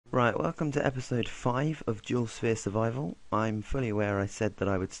Right, welcome to episode 5 of Dual Sphere Survival. I'm fully aware I said that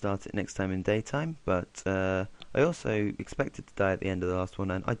I would start it next time in daytime, but I also expected to die at the end of the last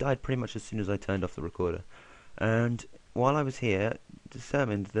one, and I died pretty much as soon as I turned off the recorder. And while I was here,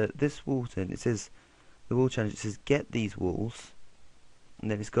 determined that this wall turn, it says, the wall challenge, it says get these walls,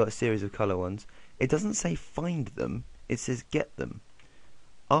 and then it's got a series of colour ones. It doesn't say find them, it says get them.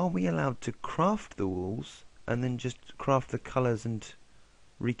 Are we allowed to craft the walls, and then just craft the colours and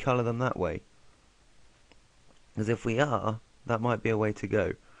recolour them that way? As if we are, that might be a way to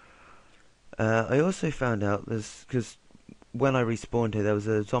go. I also found out because when I respawned here, there was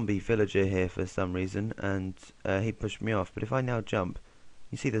a zombie villager here for some reason, and he pushed me off. But if I now jump,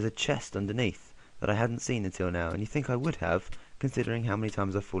 you see there's a chest underneath that I hadn't seen until now, and you think I would have, considering how many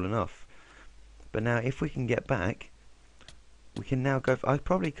times I've fallen off. But now, if we can get back, we can now go. I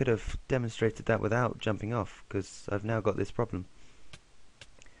probably could have demonstrated that without jumping off, because I've now got this problem.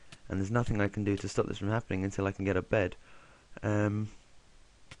 And there's nothing I can do to stop this from happening until I can get a bed. It's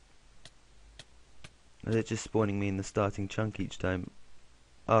just spawning me in the starting chunk each time.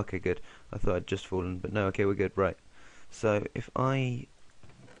 Oh, okay, good. I thought I'd just fallen, but no, okay, we're good, right. So, if I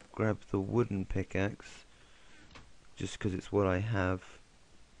grab the wooden pickaxe, just because it's what I have,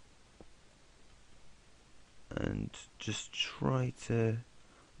 and just try to...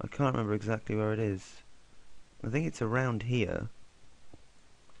 I can't remember exactly where it is. I think it's around here.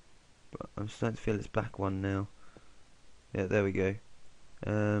 But I'm starting to feel it's back one now. Yeah, there we go.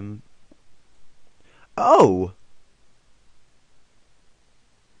 Oh!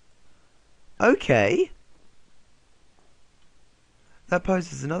 Okay. That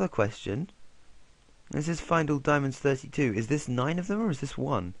poses another question. This is find all diamonds 32. Is this 9 of them or is this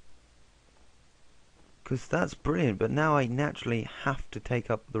 1? Because that's brilliant, but now I naturally have to take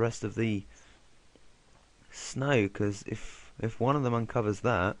up the rest of the snow, because if one of them uncovers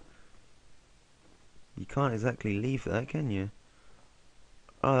that, you can't exactly leave that, can you?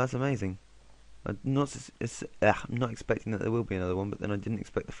 Oh, that's amazing. I'm not expecting that there will be another one, but then I didn't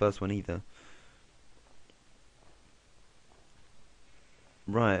expect the first one either.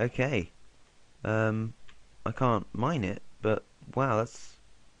 Right, okay. I can't mine it, but wow, that's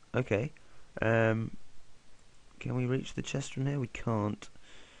okay. Can we reach the chest from here? We can't.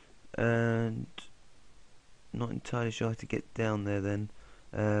 And not entirely sure how to get down there then.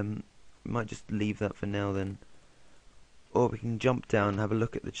 Might just leave that for now then. Or we can jump down and have a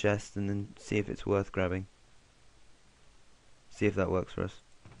look at the chest and then see if it's worth grabbing. See if that works for us.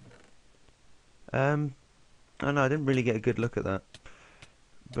 I don't know, I didn't really get a good look at that.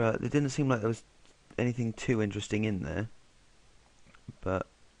 But it didn't seem like there was anything too interesting in there. But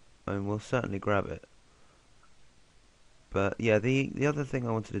we'll certainly grab it. But yeah, the other thing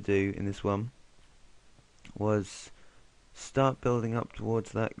I wanted to do in this one was start building up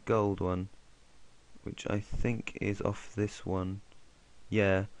towards that gold one, which I think is off this one.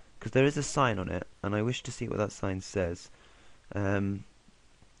 Yeah, because there is a sign on it, and I wish to see what that sign says. And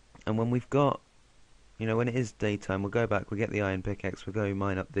when we've got, when it is daytime, we'll go back, we'll get the iron pickaxe, we'll go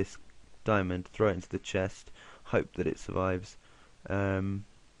mine up this diamond, throw it into the chest, hope that it survives. Because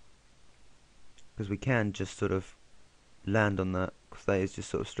we can just sort of land on that, because that is just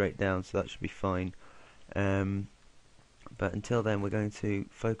sort of straight down, so that should be fine. But until then, we're going to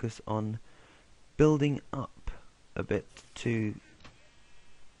focus on building up a bit to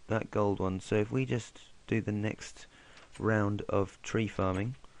that gold one. So if we just do the next round of tree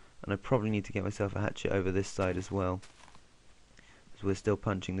farming, and I probably need to get myself a hatchet over this side as well, because we're still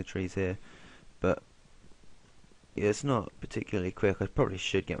punching the trees here. But yeah, it's not particularly quick. I probably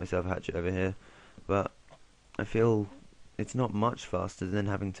should get myself a hatchet over here, but I feel it's not much faster than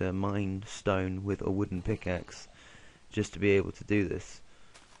having to mine stone with a wooden pickaxe just to be able to do this.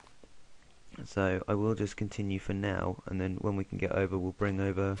 So I will just continue for now, and then when we can get over, we'll bring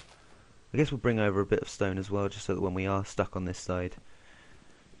over, I guess we'll bring over a bit of stone as well, just so that when we are stuck on this side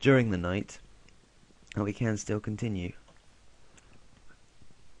during the night, we can still continue.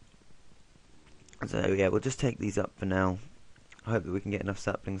 So yeah, we'll just take these up for now. I hope that we can get enough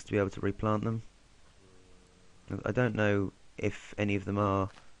saplings to be able to replant them. I don't know if any of them are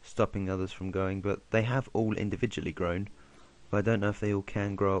stopping others from going, but they have all individually grown, but I don't know if they all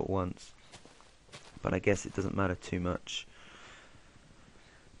can grow at once. But I guess it doesn't matter too much.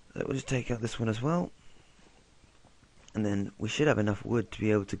 So we'll just take out this one as well, and then we should have enough wood to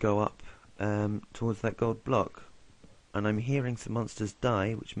be able to go up towards that gold block. And I'm hearing some monsters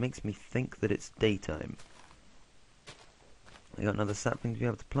die, which makes me think that it's daytime. I got another sapling to be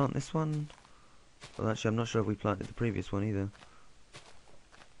able to plant this one. Well, actually, I'm not sure if we planted the previous one either.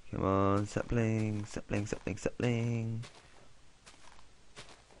 Come on, sapling, sapling, sapling, sapling.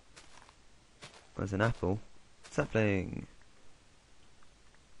 There's an apple. Sapling.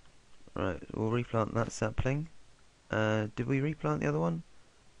 Right, we'll replant that sapling. Did we replant the other one?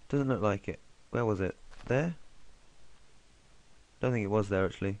 Doesn't look like it. Where was it? There? Don't think it was there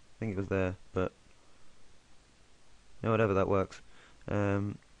actually. I think it was there, but no, whatever, that works.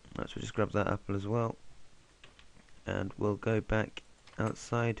 Let's just grab that apple as well, and we'll go back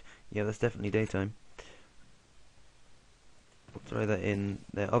outside. Yeah, that's definitely daytime. We'll throw that in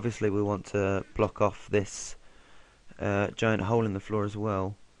there. Obviously, we want to block off this giant hole in the floor as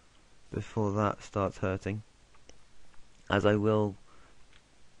well before that starts hurting. As I will,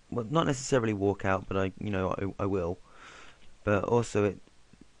 well, not necessarily walk out, but I will. But also, it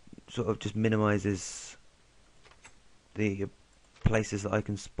sort of just minimises the places that I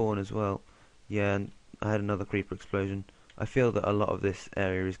can spawn as well. Yeah, and I had another creeper explosion. I feel that a lot of this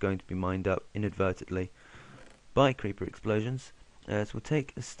area is going to be mined up inadvertently by creeper explosions. So we'll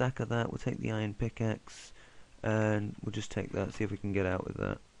take a stack of that, we'll take the iron pickaxe, and we'll just take that, see if we can get out with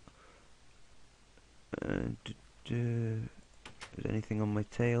that. Is anything on my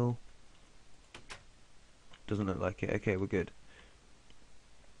tail? Doesn't look like it. Okay, we're good.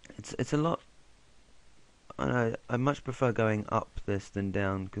 It's a lot. I much prefer going up this than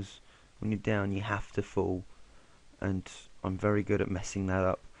down, because when you're down you have to fall, and I'm very good at messing that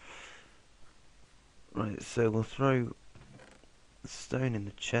up. Right, so we'll throw the stone in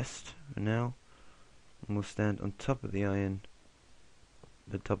the chest for now, and we'll stand on top of the iron,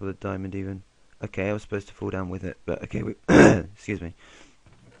 the top of the diamond even. Okay, I was supposed to fall down with it, but okay, excuse me.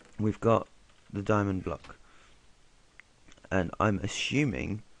 We've got the diamond block, and I'm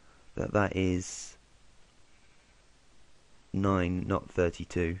assuming that that is 9, not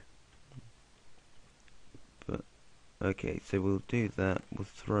 32. But okay, so we'll do that. We'll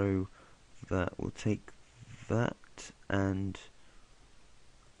throw that. We'll take that and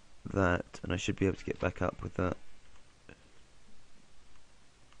that, and I should be able to get back up with that.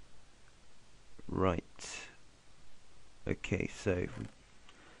 Right. Okay, so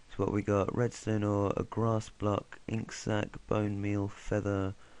what we got: redstone ore, a grass block, ink sac, bone meal,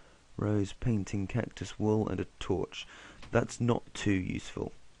 feather, rose, painting, cactus, wool, and a torch. That's not too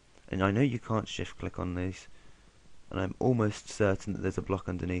useful. And I know you can't shift click on these, and I'm almost certain that there's a block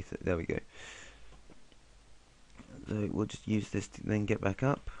underneath it. There we go. So we'll just use this to then get back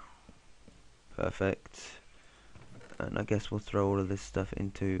up. Perfect. And I guess we'll throw all of this stuff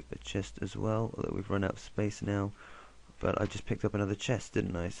into a chest as well, although we've run out of space now. But I just picked up another chest,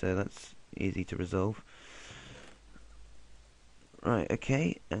 didn't I? So that's easy to resolve. Right,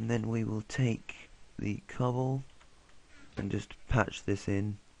 okay, and then we will take the cobble and just patch this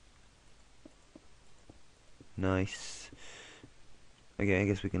in. Nice. Okay, I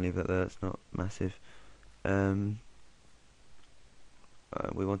guess we can leave that there, that's not massive. We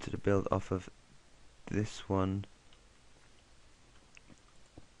wanted to build off of this one.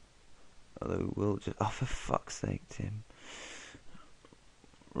 Although we'll just... Oh, for fuck's sake, Tim.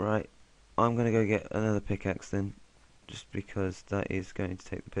 Right, I'm going to go get another pickaxe then, just because that is going to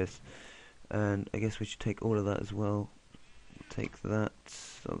take the piss. And I guess we should take all of that as well. Take that.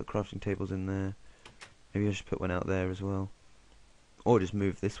 Oh, the crafting table's in there. Maybe I should put one out there as well. Or just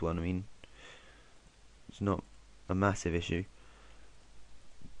move this one, I mean, it's not a massive issue.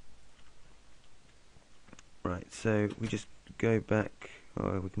 Right, so we just go back.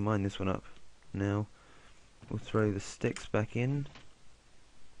 Oh, we can mine this one up now. We'll throw the sticks back in.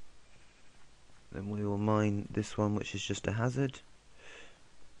 Then we will mine this one, which is just a hazard.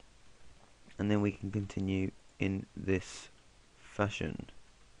 And then we can continue in this fashion.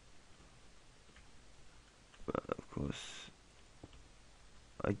 But of course,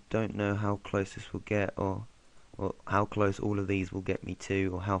 I don't know how close this will get, or how close all of these will get me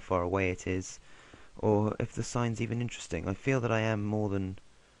to, or how far away it is, or if the sign's even interesting. I feel that I am more than,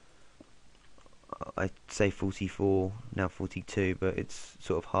 I'd say 44, now 42, but it's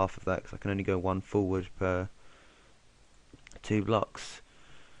sort of half of that, because I can only go one forward per 2 blocks.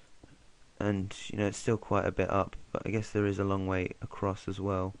 And, you know, it's still quite a bit up, but I guess there is a long way across as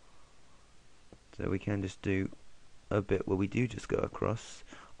well. So we can just do a bit where we do just go across.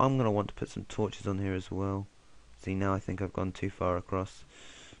 I'm going to want to put some torches on here as well. See, now I think I've gone too far across.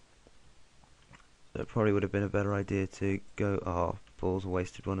 So it probably would have been a better idea to go... Oh, balls, a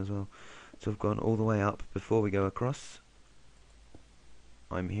wasted one as well. So I've gone all the way up before we go across.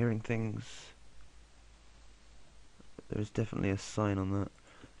 I'm hearing things. There is definitely a sign on that.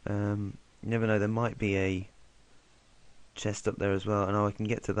 You never know, there might be a chest up there as well. And I can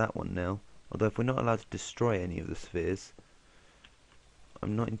get to that one now. Although if we're not allowed to destroy any of the spheres,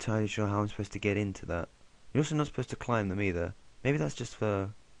 I'm not entirely sure how I'm supposed to get into that. You're also not supposed to climb them either. Maybe that's just for...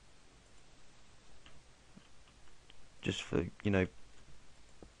 just for, you know,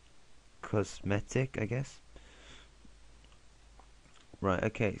 cosmetic, I guess. Right,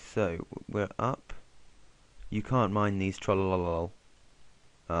 okay, so we're up. You can't mine these trollololol.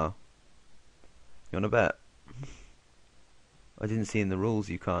 Oh. You wanna bet? I didn't see in the rules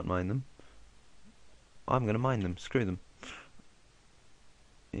you can't mine them. I'm gonna mine them, screw them.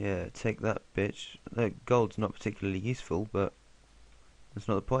 Yeah, take that, bitch. Gold's not particularly useful, but that's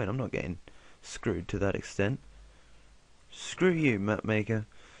not the point. I'm not getting screwed to that extent. Screw you, map maker.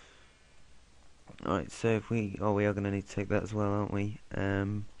 Alright, so if we... Oh, we are going to need to take that as well, aren't we?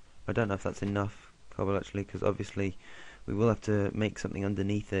 I don't know if that's enough cobble, actually, because obviously we will have to make something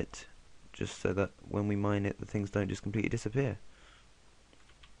underneath it, just so that when we mine it, the things don't just completely disappear.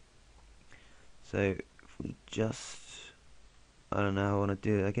 So, if we just... I don't know how I want to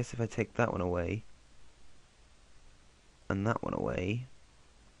do it. I guess if I take that one away, and that one away,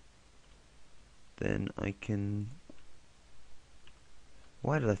 then I can...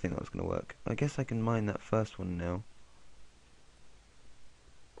 Why did I think that was going to work? I guess I can mine that first one now.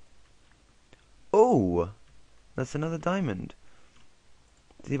 Oh! That's another diamond.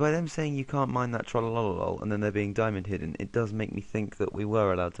 See, by them saying you can't mine that trollololol and then there being diamond hidden, it does make me think that we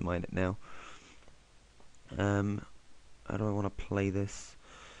were allowed to mine it now. How do I want to play this?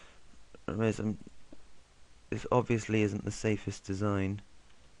 This obviously isn't the safest design.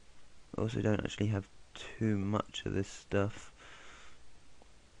 I also don't actually have too much of this stuff.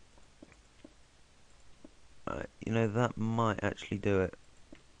 Right, you know, that might actually do it.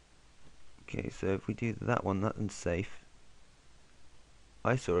 Okay, so if we do that one, that one's safe.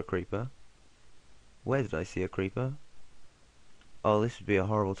 I saw a creeper. Where did I see a creeper? Oh, this would be a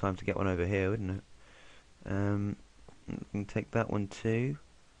horrible time to get one over here, wouldn't it? We can take that one too.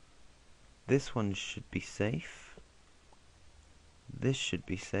 This one should be safe. This should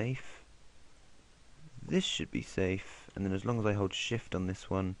be safe. This should be safe. And then as long as I hold shift on this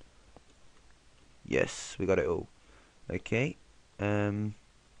one... Yes, we got it all. Okay. And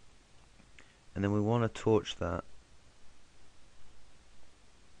then we want to torch that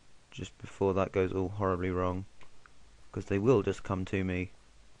just before that goes all horribly wrong, because they will just come to me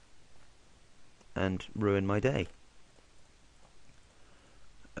and ruin my day.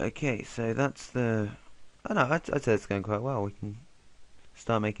 Okay, so that's the... I know, I'd say it's going quite well. We can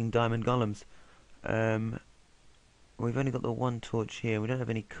start making diamond golems. We've only got the one torch here. We don't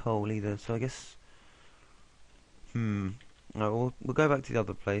have any coal either, so I guess... No, we'll go back to the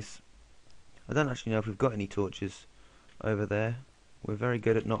other place. I don't actually know if we've got any torches over there. We're very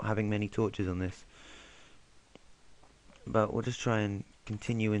good at not having many torches on this. But we'll just try and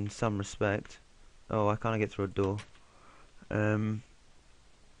continue in some respect. Oh, I can't get through a door.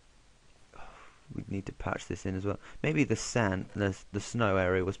 We need to patch this in as well. Maybe the snow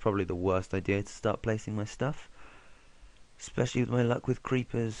area was probably the worst idea to start placing my stuff. Especially with my luck with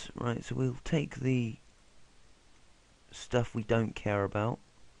creepers. Right, so we'll take the stuff we don't care about.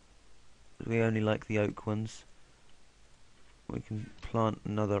 We only like the oak ones. We can plant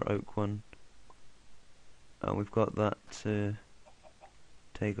another oak one. And we've got that to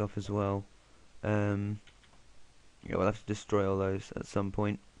take off as well. Yeah, we'll have to destroy all those at some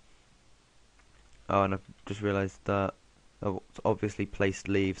point. Oh, and I've just realised that it's obviously placed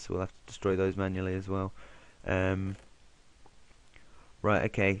leaves, so we'll have to destroy those manually as well. Right,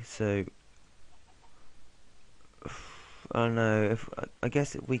 okay, so I don't know, I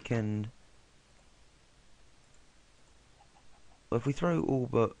guess if we can... If we throw all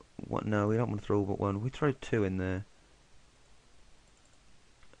but one... No, we don't want to throw all but one. We throw two in there.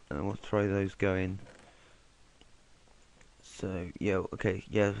 And we'll throw those going. So, yeah, okay,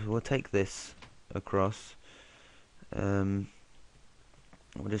 yeah, we'll take this across. We'll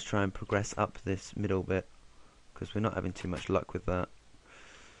just try and progress up this middle bit, because we're not having too much luck with that.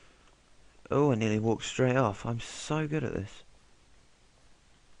 Oh, I nearly walked straight off. I'm so good at this.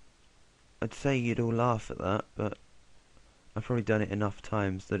 I'd say you'd all laugh at that, but I've probably done it enough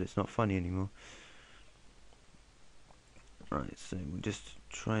times that it's not funny anymore. Right, so we'll just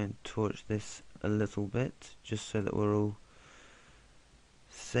try and torch this a little bit, just so that we're all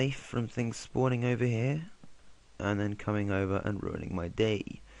safe from things spawning over here, and then coming over and ruining my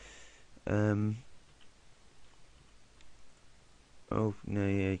day. Oh, no,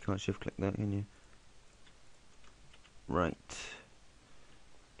 yeah, you can't shift click that, can you? Right.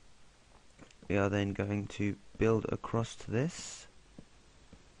 We are then going to build across to this.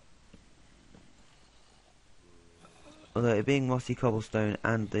 Although it being mossy cobblestone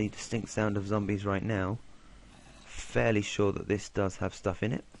and the distinct sound of zombies right now, fairly sure that this does have stuff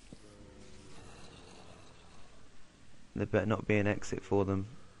in it. There better not be an exit for them.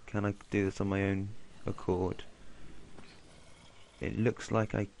 Can I do this on my own accord? It looks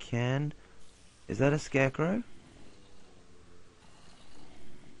like I can. Is that a scarecrow?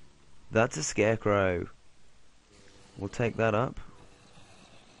 That's a scarecrow. We'll take that up.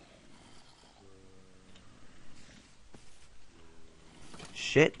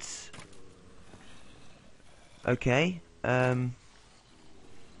 Shit. Okay. Okay,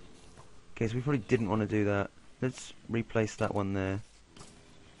 so we probably didn't want to do that. Let's replace that one there.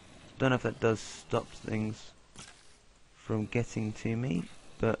 Don't know if that does stop things from getting to me,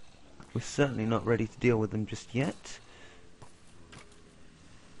 but we're certainly not ready to deal with them just yet.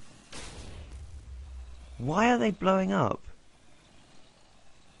 Why are they blowing up?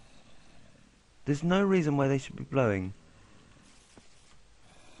 There's no reason why they should be blowing.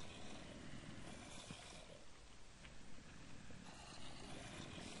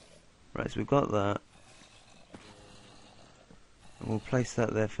 Right, so we've got that. And we'll place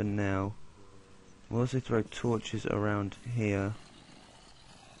that there for now. We'll also throw torches around here.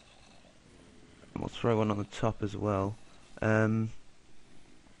 And we'll throw one on the top as well. I'm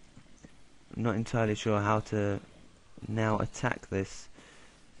not entirely sure how to now attack this,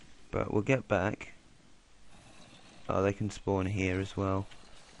 but we'll get back. Oh, they can spawn here as well.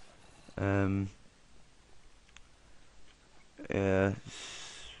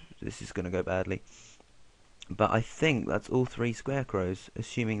 This is going to go badly. But I think that's all 3 scarecrows,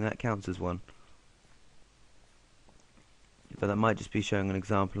 assuming that counts as one. But that might just be showing an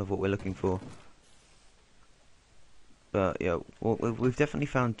example of what we're looking for. But yeah, we've definitely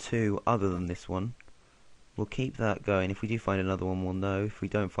found 2 other than this one. We'll keep that going. If we do find another one, we'll know. If we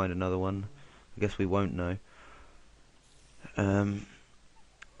don't find another one, I guess we won't know.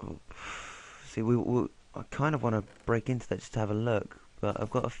 See, I kind of want to break into that just to have a look, but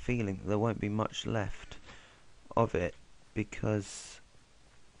I've got a feeling there won't be much left of it, because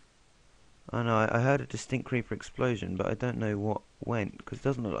I know I heard a distinct creeper explosion, but I don't know what went, because it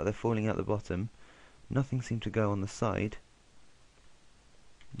doesn't look like they're falling out the bottom. Nothing seemed to go on the side.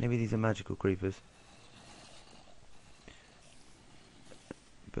 Maybe these are magical creepers.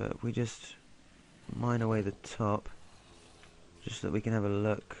 But we just mine away the top, just so that we can have a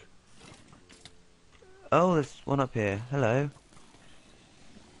look. Oh, there's one up here. Hello.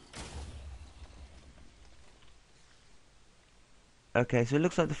 Okay, so it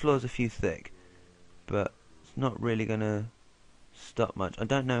looks like the floor's a few thick, but it's not really gonna stop much. I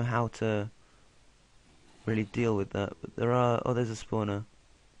don't know how to really deal with that, but there are... Oh, there's a spawner.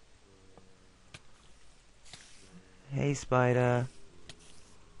 Hey, spider.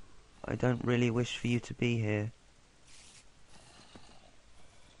 I don't really wish for you to be here.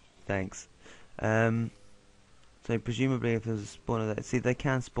 Thanks. So presumably if there's a spawner there... See, they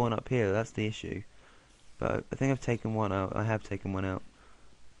can spawn up here, that's the issue. But I think I've taken one out. I have taken one out.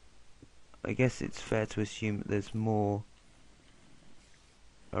 I guess it's fair to assume that there's more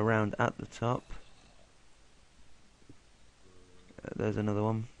around at the top. There's another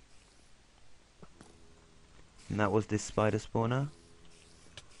one. And that was this spider spawner.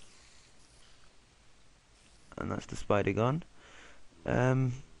 And that's the spider gone.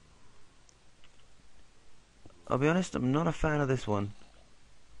 I'll be honest, I'm not a fan of this one.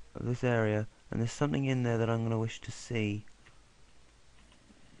 Of this area. And there's something in there that I'm going to wish to see.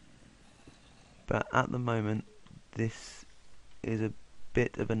 But at the moment, this is a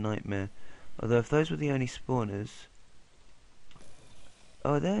bit of a nightmare. Although if those were the only spawners...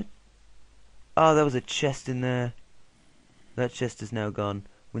 Oh, there... Oh, there was a chest in there. That chest is now gone.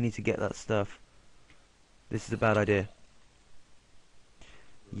 We need to get that stuff. This is a bad idea.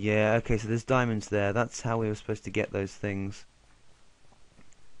 Yeah, okay, so there's diamonds there. That's how we were supposed to get those things.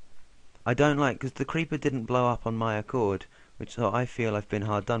 I don't like, because the creeper didn't blow up on my accord, which so I feel I've been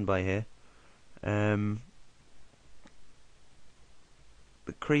hard done by here. The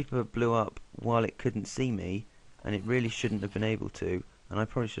creeper blew up while it couldn't see me, and it really shouldn't have been able to, and I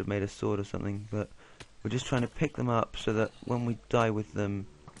probably should have made a sword or something, but we're just trying to pick them up so that when we die with them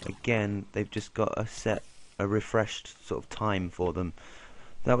again, they've just got a refreshed sort of time for them.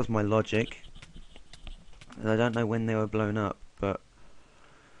 That was my logic, and I don't know when they were blown up, but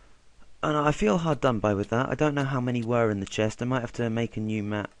and I feel hard done by with that. I don't know how many were in the chest. I might have to make a new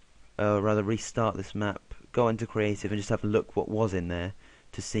map, or rather restart this map, go into creative and just have a look what was in there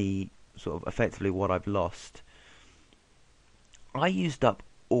to see sort of effectively what I've lost. I used up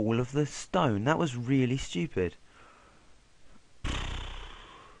all of the stone. That was really stupid.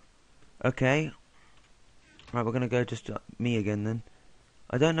 Okay. Right, we're going to go just me again then.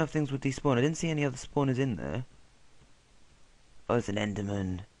 I don't know if things would despawn. I didn't see any other spawners in there. Oh, it's an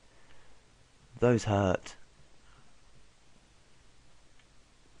enderman. Those hurt.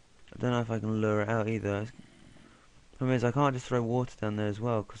 I don't know if I can lure it out either. Problem is, I can't just throw water down there as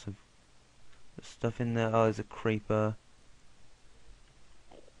well because of the stuff in there. Oh, there's a creeper.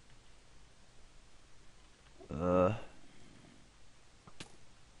 Oh,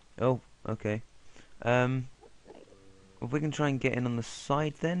 okay. If we can try and get in on the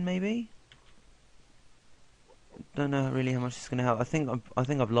side, then maybe. Don't know really how much it's gonna help. I think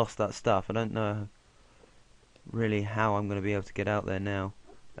I've lost that stuff. I don't know really how I'm gonna be able to get out there now.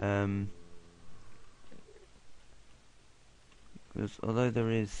 Because although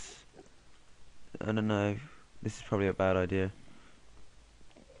there is, I don't know. This is probably a bad idea.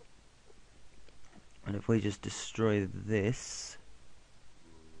 And if we just destroy this,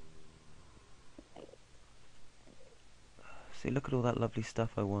 see, look at all that lovely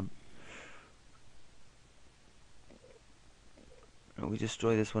stuff I want. And we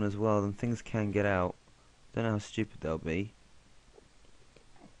destroy this one as well, then things can get out. Don't know how stupid they'll be,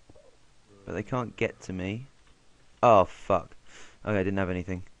 but they can't get to me. Oh fuck. Okay, I didn't have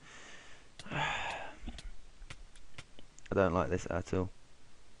anything. I don't like this at all.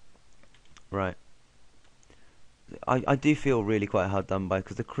 Right. I do feel really quite hard done by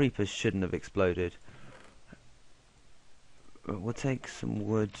because the creepers shouldn't have exploded. We'll take some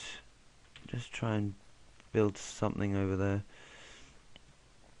wood. Just try and build something over there.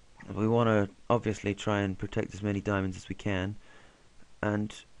 We want to obviously try and protect as many diamonds as we can.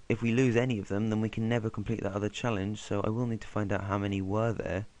 And if we lose any of them, then we can never complete that other challenge. So I will need to find out how many were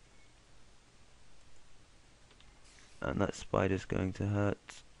there. And that spider's going to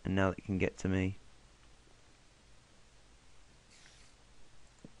hurt. And now it can get to me.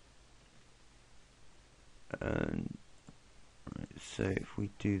 And right, so if we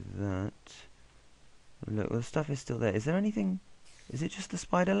do that, look, well, the stuff is still there. Is there anything? Is it just the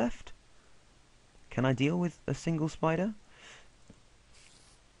spider left? Can I deal with a single spider?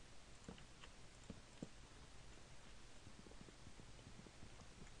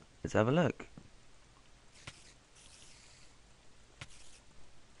 Let's have a look.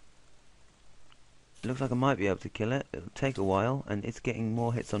 It looks like I might be able to kill it. It'll take a while, and it's getting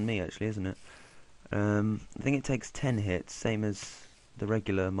more hits on me actually, isn't it? I think it takes 10 hits, same as the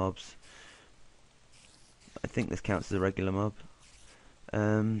regular mobs. I think this counts as a regular mob.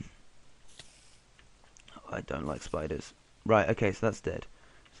 I don't like spiders. Right, okay, so that's dead.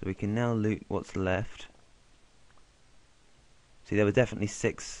 So we can now loot what's left. See, there were definitely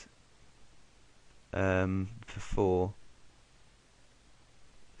 6 for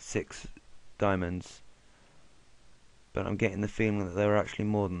 6 diamonds. But I'm getting the feeling that there were actually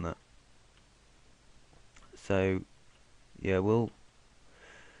more than that. So, yeah,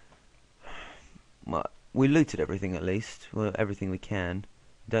 we looted everything at least. Well, everything we can.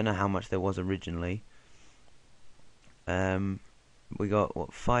 Don't know how much there was originally. We got,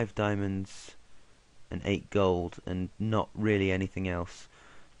 what, 5 diamonds and 8 gold, and not really anything else.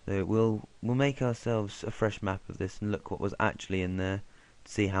 So we'll make ourselves a fresh map of this and look what was actually in there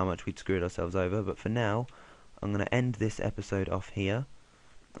to see how much we'd screwed ourselves over. But for now, I'm going to end this episode off here.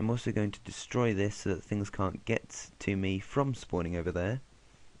 I'm also going to destroy this so that things can't get to me from spawning over there.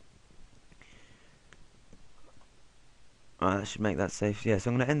 Alright, that should make that safe. Yeah, so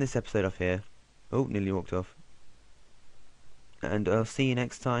I'm going to end this episode off here. Oh, nearly walked off. And I'll see you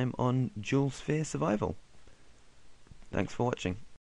next time on Dual Sphere Survival. Thanks for watching.